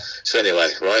 Okay. So anyway,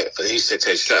 right, he said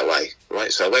to straight away,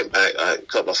 right, so I went back, I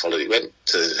got my holiday, went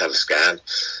to have a scan,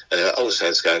 and they went,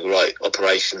 ultrasound scan, right,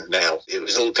 operation now. It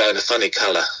was all going a funny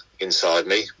colour inside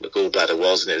me, the gallbladder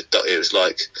was, and it was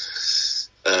like,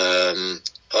 I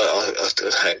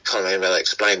can't remember how they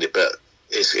explained it, but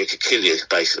it could kill you,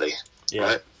 basically. Yeah.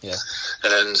 Right? Yeah.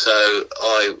 And so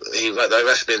they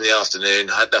rushed me in the afternoon.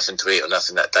 I had nothing to eat or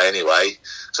nothing that day anyway,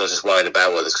 so I was just worried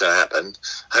about what was going to happen.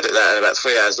 Had it that, and about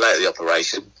 3 hours later, the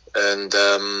operation, and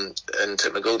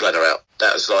took my gallbladder out.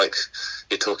 That was like,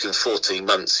 you're talking 14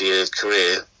 months a year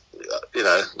career,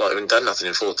 not even done nothing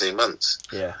in 14 months.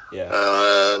 Yeah. Yeah.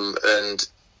 And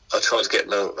I tried to get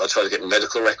my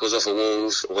medical records off the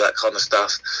walls, all that kind of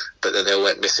stuff, but then they all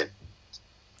went missing.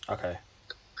 Okay.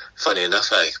 Funny enough,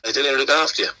 they didn't even look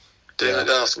after you. Didn't look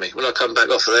after me. When I come back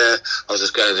off of there, I was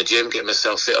just going to the gym, getting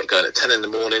myself fit. I'd go in at 10 in the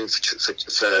morning for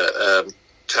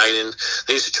training.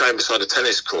 They used to train beside a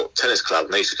tennis club,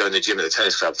 and they used to go in the gym at the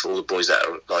tennis club for all the boys that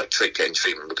are like getting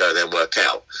treatment would go there and work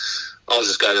out. I was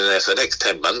just going in there for the next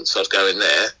 10 months. I'd go in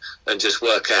there and just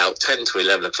work out 10 to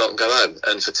 11 o'clock and go home.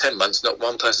 And for 10 months, not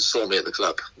one person saw me at the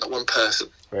club. Not one person.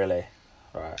 Really?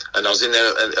 Right. And I was in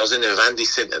there with Andy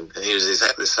Sinton, and he was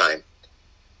exactly the same.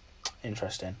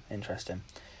 Interesting.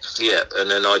 Yeah, and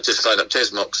then I just phoned up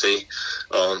Jez Moxey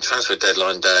on transfer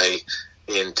deadline day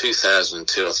in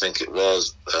 2002, I think it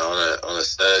was, on a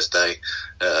Thursday,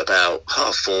 about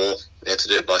 4:30. He had to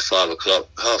do it by 5 o'clock.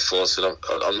 4:30, I said,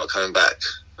 I'm not coming back.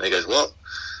 And he goes, "What?"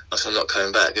 I said, "I'm not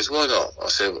coming back." He goes, "Why not?" I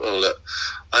said, "Well, look,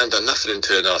 I haven't done nothing in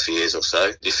 2.5 years or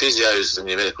so. Your physios and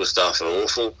your medical staff are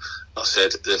awful." I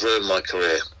said, "They've ruined my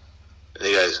career." And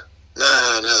he goes,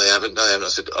 No, they haven't. I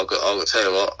said, I'll tell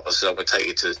you what. I said, "I'm going to take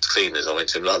you to the cleaners." I went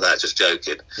to him like that, just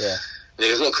joking. Yeah. And he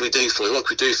goes, "What can we do for you? What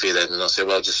can we do for you then?" And I said,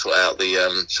 "Well, just sort out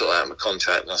my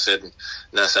contract." And I said,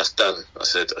 "No, that's done." I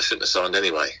said, "I shouldn't have signed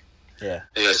anyway." Yeah.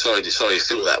 And he goes, sorry you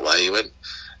feel that way." He went, and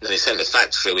then he sent a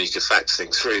fax through where you could fax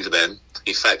things through to them.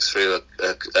 He faxed through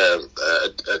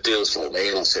a deal for me,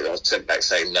 and I sent back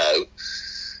saying no.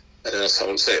 And then I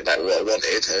sent back what I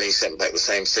wanted, and he sent back the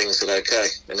same thing and said okay.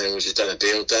 And then we just done a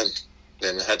deal, done.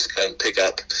 Then I had to go and pick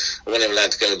up. I wasn't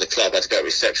allowed to go in the club. I had to go to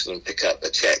reception and pick up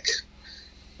a cheque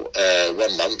 1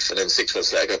 month, and then 6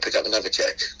 months later go pick up another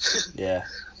cheque. Yeah.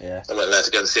 I wasn't allowed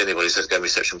to go and see anybody, so I had to go to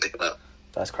reception and pick them up.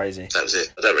 That's crazy. That was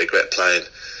it. I don't regret playing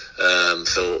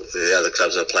for the other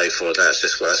clubs I played for. That's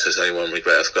just the only one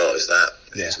regret I've got is that.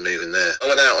 Yeah. It's moving there. I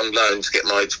went out on loan to get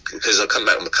because I come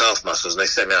back with my calf muscles, and they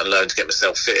sent me out on loan to get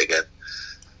myself fit again.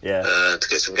 Yeah. To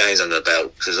get some games under the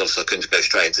belt, because obviously I couldn't go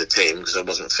straight into the team because I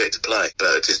wasn't fit to play.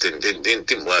 But it just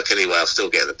didn't work anyway. I was still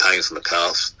getting the pain from the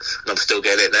calves, and I'm still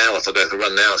getting it now. If I go for a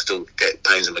run now, I still get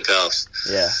pains in my calves.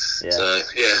 Yeah.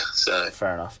 So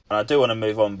fair enough. And I do want to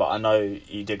move on, but I know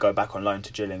you did go back on loan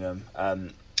to Gillingham.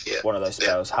 One of those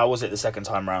spells. How was it the second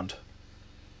time round?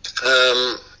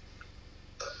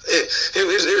 It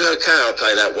was okay. I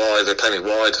played out wide. They played me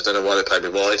wide. I don't know why they played me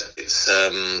wide. It's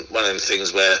one of them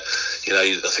things where,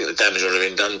 I think the damage would have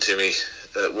been done to me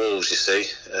at Wolves, you see.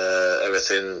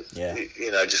 Everything,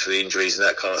 just for the injuries and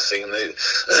that kind of thing. And they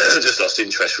just lost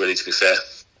interest, really, to be fair.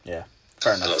 Yeah,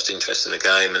 fair enough. I lost interest in the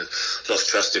game and lost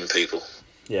trust in people.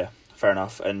 Yeah, fair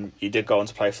enough. And you did go on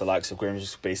to play for the likes of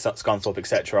Grimsby, Scunthorpe,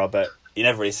 etc., but you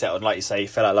never really settled. Like you say, you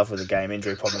fell out of love with the game,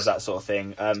 injury problems, that sort of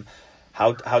thing.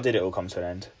 How did it all come to an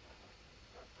end?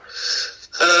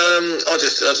 I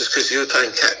just because you were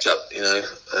playing catch up,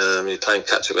 you're playing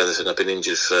catch up with everything. I've been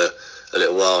injured for a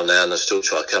little while now, and I still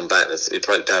try to come back. And it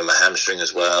broke down my hamstring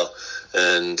as well,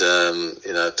 and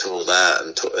tore that,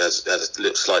 and had a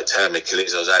little slight tear in my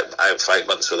Achilles. I was out for 8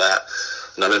 months with that.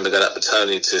 And I remember going up with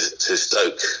Tony to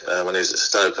Stoke. When he was at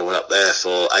Stoke, I went up there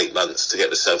for 8 months to get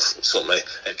myself sort my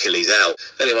Achilles out.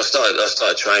 Anyway, I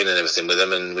started training and everything with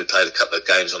him, and we played a couple of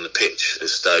games on the pitch at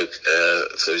Stoke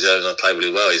for his own. I played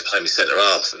really well. He was playing me centre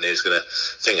half, and he was going to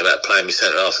think about playing me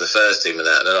centre half for the first team and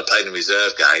that. And then I played in a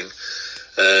reserve game,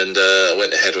 and I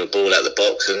went ahead with a ball out of the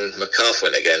box, and my calf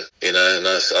went again. And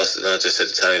I just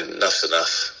said to Tony, "Enough's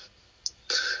enough."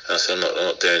 I said, I'm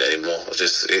not doing it anymore.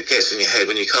 It gets in your head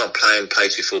when you can't play and play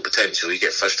to your full potential. You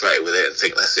get frustrated with it and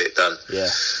think that's it, done. Yeah.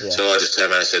 So I just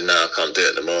turned around and said, no, I can't do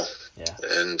it no more.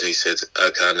 Yeah. And he said,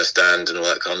 okay, I understand, and all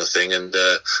that kind of thing. And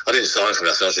I didn't sign for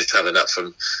nothing. I was just travelling up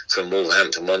from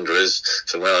Wolverhampton Wanderers,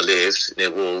 from where I lived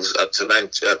near Wolves, up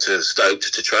to Stoke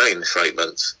to train for 8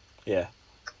 months. Yeah.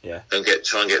 And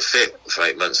try and get fit for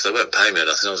 8 months. They weren't paying me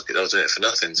nothing. I was doing it for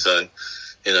nothing. So,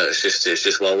 it's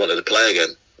just why I wanted to play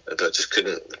again, but just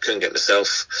couldn't get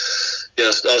myself. I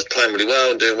was playing really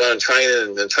well and doing well in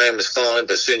training, and training was fine.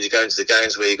 But as soon as you go into the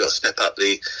games where you got to step up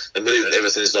the movement,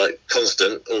 everything's like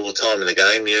constant all the time in the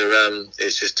game.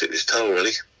 It's just took its toll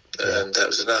really, and that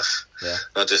was enough. Yeah.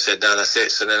 I just said, no, that's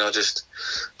it. So then I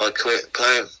quit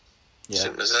playing. Yeah.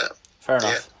 Simple as that. Fair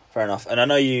enough. Yeah. Fair enough. And I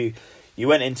know you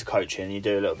went into coaching. You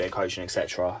do a little bit of coaching,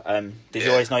 etc. Did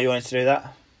you always know you wanted to do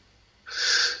that?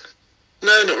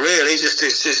 No, not really.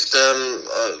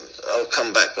 I'll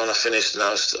come back when I finished, and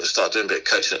I'll start doing a bit of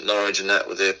coaching at Norwich and that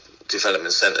with the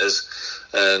development centres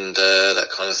and that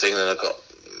kind of thing. Then I got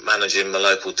managing my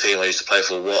local team. I used to play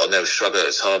for a while. I never struggled.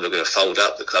 It's hard. We're going to fold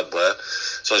up, the club were.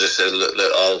 So I just said, look,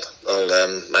 I'll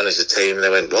manage the team. And they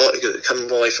went, what? You're coming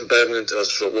away from Birmingham? I was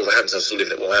from Wolverhampton. I was still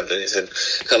living at Wolverhampton. He said,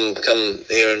 come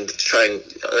here and train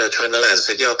the lads.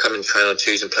 I said, yeah, I'll come and train on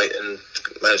Tuesday and play and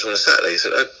manage on a Saturday. He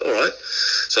said, oh, all right.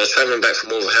 So I was travelling back from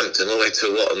Wolverhampton all the way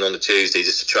to Watton on the Tuesday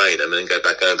just to train them and then go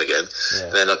back home again. Yeah.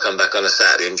 And then I'll come back on a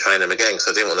Saturday and train them again because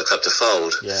I didn't want the club to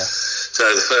fold. Yeah. So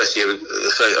the first year,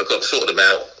 I got sorted them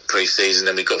out pre-season,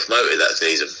 then we got promoted that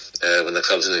season when the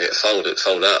clubs were going to get fold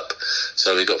up.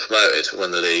 So we got promoted,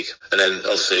 won the league. And then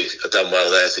obviously I've done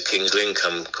well there. So Kings Lynn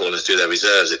come calling us to do their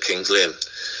reserves at Kings Lynn.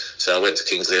 So I went to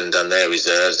Kings Lynn and done their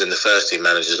reserves. Then the first team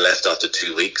managers left after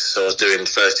 2 weeks. So I was doing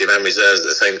first team and reserves at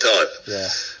the same time. Yeah.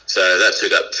 So that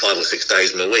took up 5 or 6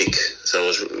 days in a week. So I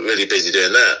was really busy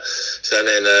doing that. So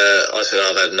then I said,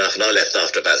 I've had enough. And I left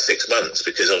after about 6 months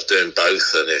because I was doing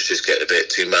both and it was just getting a bit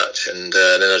too much. And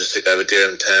then I just took over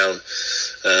Durham Town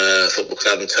Football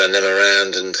Club and turned them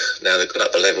around. And now they've gone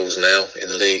up the levels now in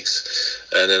the leagues.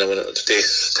 And then I went up to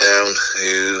this town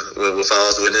who were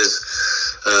Vase winners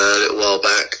a little while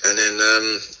back. And then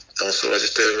I thought I'd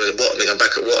just do it at Watton. I'm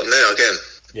back at Watton now again.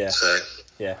 Yeah. So...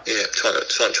 Yeah, trying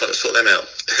to sort them out.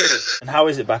 And how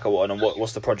is it back at Watton, and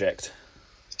what's the project?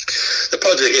 The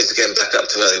project is to get them back up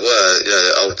to where they were,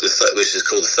 which is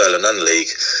called the Thurland Nun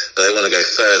League. But they want to go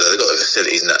further. They've got the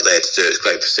facilities and that there to do it. It's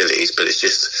great facilities, but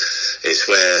it's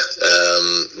where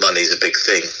money's a big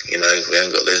thing.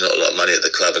 There's not a lot of money at the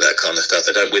club and that kind of stuff.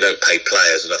 We don't pay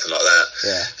players or nothing like that.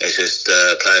 Yeah. It's just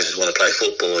players just want to play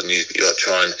football, and you got to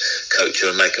try and coach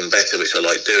them and make them better, which I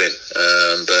like doing.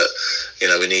 But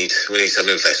we need some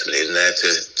investment in there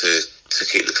to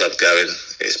keep the club going.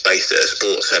 It's based at a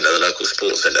sports centre, the local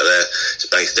sports centre there. It's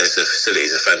based there, so the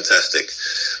facilities are fantastic.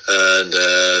 And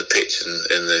pitch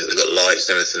and they've got lights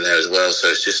and everything there as well. So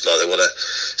it's just like they want to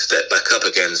step back up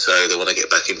again. So they want to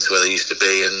get back into where they used to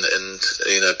be and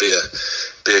be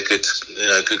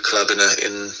a good club in a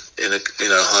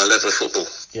higher level of football.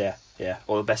 Yeah.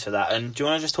 All the best for that. And do you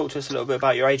want to just talk to us a little bit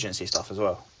about your agency stuff as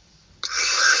well?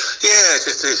 Yeah,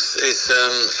 it's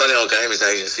funny old game is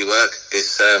agency work.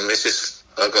 It's just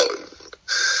I got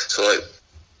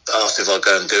asked if I'd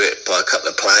go and do it by a couple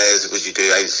of players. Would you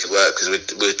do agency work because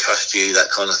we'd trust you,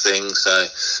 that kind of thing. So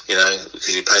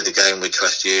because you played the game, we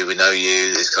trust you, we know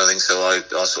you, this kind of thing. So I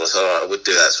sort of thought, all right, I would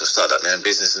do that. So I started up my own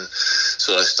business and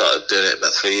so I started doing it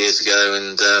about 3 years ago.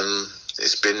 And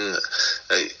it's been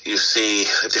you see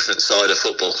a different side of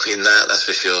football in that's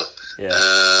for sure. Yeah.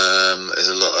 There's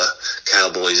a lot of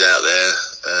cowboys out there,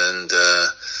 and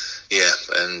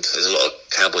and there's a lot of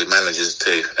cowboy managers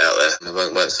too out there.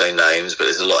 I won't say names, but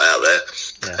there's a lot out there.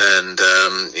 Yeah. And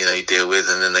you deal with,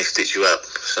 and then they stitch you up.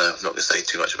 So I'm not going to say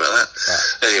too much about that.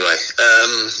 Right. Anyway,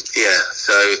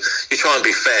 so you try and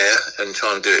be fair and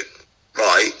try and do it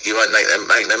right. You won't make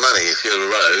no money if you're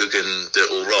a rogue and do it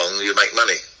all wrong. You make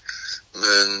money.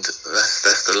 And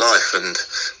that's the life, and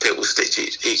people stitch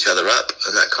each other up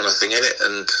and that kind of thing in it,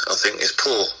 and I think it's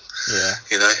poor. Yeah.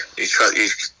 You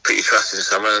put your trust in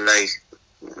someone and they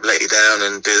let you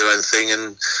down and do their own thing,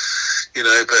 and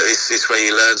but it's where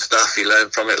you learn stuff. You learn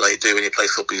from it, like you do when you play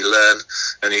football. You learn,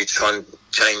 and you try and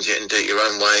change it and do it your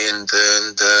own way, and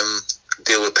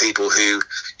deal with people who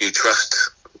you trust.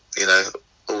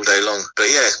 All day long. But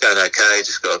yeah, it's going okay.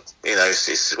 Just got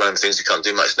it's one of the things you can't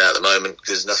do much now at the moment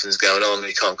because nothing's going on and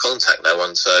you can't contact no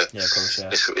one. So yeah, of course, yeah.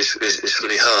 It's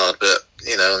really hard. But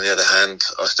on the other hand,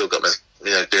 I still got my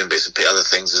doing bits and other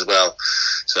things as well.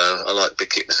 So I like to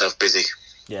keep myself busy.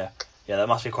 Yeah. Yeah, that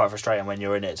must be quite frustrating when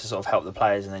you're in it to sort of help the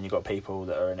players, and then you've got people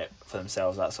that are in it for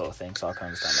themselves, that sort of thing. So I can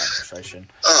understand that frustration.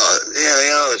 Oh, yeah, they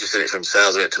are. They're just in it for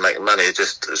themselves, in it to make money.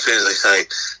 Just as soon as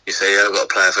you say, I've got a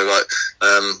player for, right,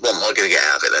 what am I going to get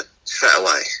out of it then? Straight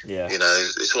away. Yeah. You know,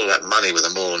 it's all about money with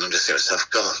them all, and I'm just thinking to myself,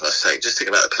 God, for my sake, just think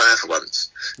about the player for once.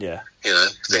 Yeah. You know,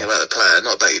 think about the player,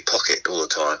 not about your pocket all the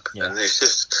time. Yeah. And it's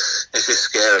just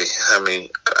scary how many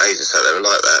agents out there are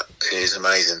like that. It is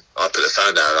amazing. I put the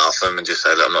phone down and ask them and just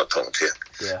say, look, I'm not talking to you.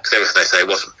 Yeah. Because everything they say,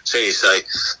 as soon as you say,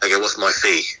 they go, what's my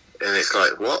fee? And it's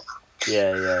like, what?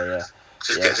 Yeah.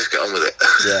 Just get on with it.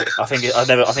 Yeah, I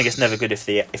think it's never good if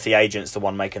the agent's the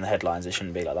one making the headlines. It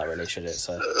shouldn't be like that, really, should it?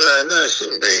 So no, it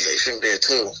shouldn't be. It shouldn't be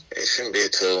at all.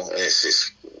 It's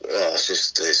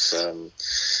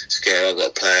scary. I've got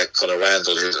a player, Conor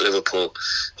Randall, who's at Liverpool.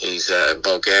 He's in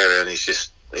Bulgaria, and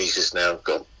he's now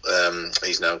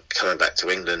coming back to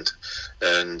England,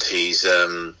 and he's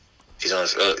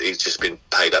just been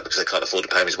paid up because they can't afford to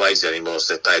pay him his wages anymore,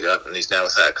 so they've paid him up, and he's now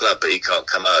without a club, but he can't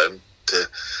come home to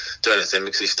do anything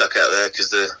because he's stuck out there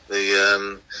because the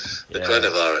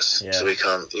coronavirus. Yeah. So he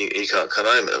can't come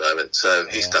home at the moment. So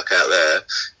he's stuck out there.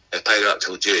 They paid him up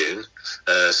till June,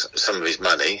 some of his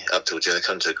money up till June. They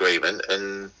come to agreement,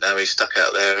 and now he's stuck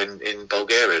out there in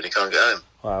Bulgaria and he can't get home.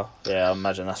 wow, yeah, I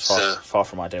imagine that's far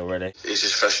from ideal, really. It's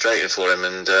just frustrating for him,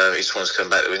 and he just wants to come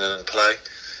back to England and play.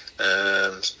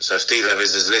 So Steve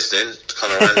Evans is listening.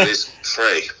 Conor Randall is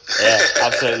free. Yeah,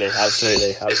 absolutely.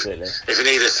 If you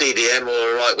need a CDM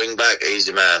or a right wing back, he's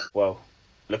your man. Well,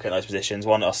 look at those positions.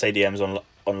 One our CDM's on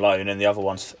loan, and the other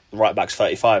one's right back's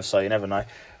 35. So you never know.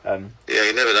 Yeah,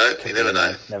 you never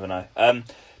know. Never know.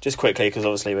 Just quickly, because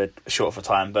obviously we're short for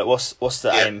time. But what's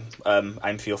the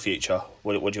aim for your future?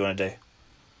 What do you want to do?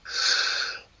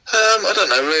 I don't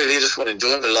know, really. I just want to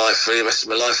enjoy my life for the rest of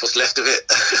my life, what's left of it.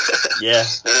 Yeah.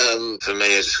 For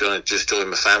me, I just want to join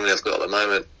my family I've got at the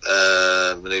moment.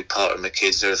 My new partner, my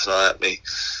kids, everything like that.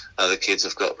 Other kids,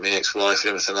 I've got my ex-wife and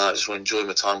everything like that. I just want to enjoy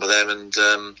my time with them and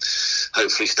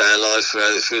hopefully stay alive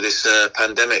through this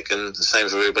pandemic, and the same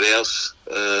for everybody else.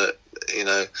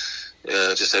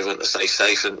 Just everyone to stay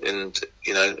safe and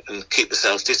keep the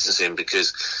self-distancing,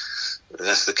 because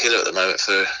that's the killer at the moment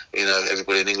for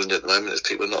everybody in England at the moment, is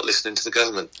people not listening to the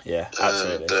government. Yeah,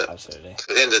 absolutely. Absolutely. At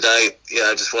the end of the day,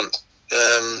 I just want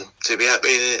to be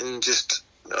happy and just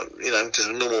just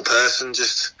a normal person,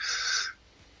 just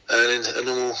earning a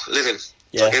normal living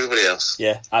like everybody else.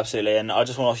 Yeah, absolutely. And I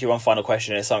just want to ask you one final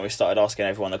question. It's something we started asking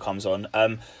everyone that comes on.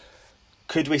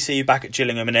 Could we see you back at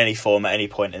Gillingham in any form at any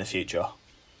point in the future?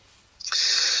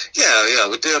 Yeah,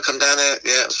 we do. I come down there.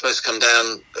 Yeah, I'm supposed to come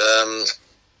down.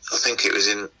 I think it was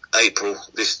in April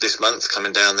this month,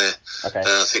 coming down there. Okay.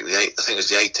 I think it was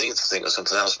the 18th. Or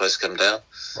something. I was supposed to come down,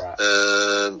 right,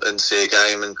 and see a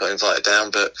game, and got invited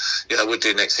down. But I would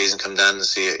do next season. Come down and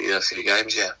see a few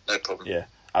games. Yeah, no problem. Yeah,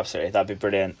 absolutely. That'd be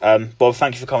brilliant. Bob,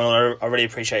 thank you for coming on. I really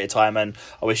appreciate your time, and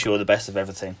I wish you all the best of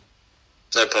everything.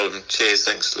 No problem. Cheers.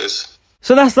 Thanks, Liz.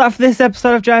 So that's that for this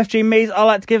episode of JFG Meets. I'd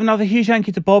like to give another huge thank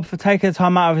you to Bob for taking the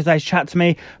time out of his day to chat to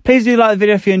me. Please do like the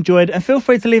video if you enjoyed, and feel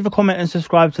free to leave a comment and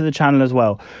subscribe to the channel as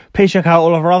well. Please check out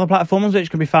all of our other platforms,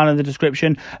 which can be found in the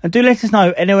description, and do let us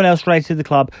know anyone else related to the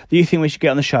club that you think we should get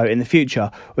on the show in the future.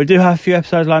 We do have a few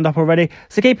episodes lined up already,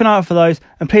 so keep an eye out for those,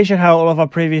 and please check out all of our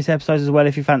previous episodes as well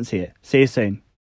if you fancy it. See you soon.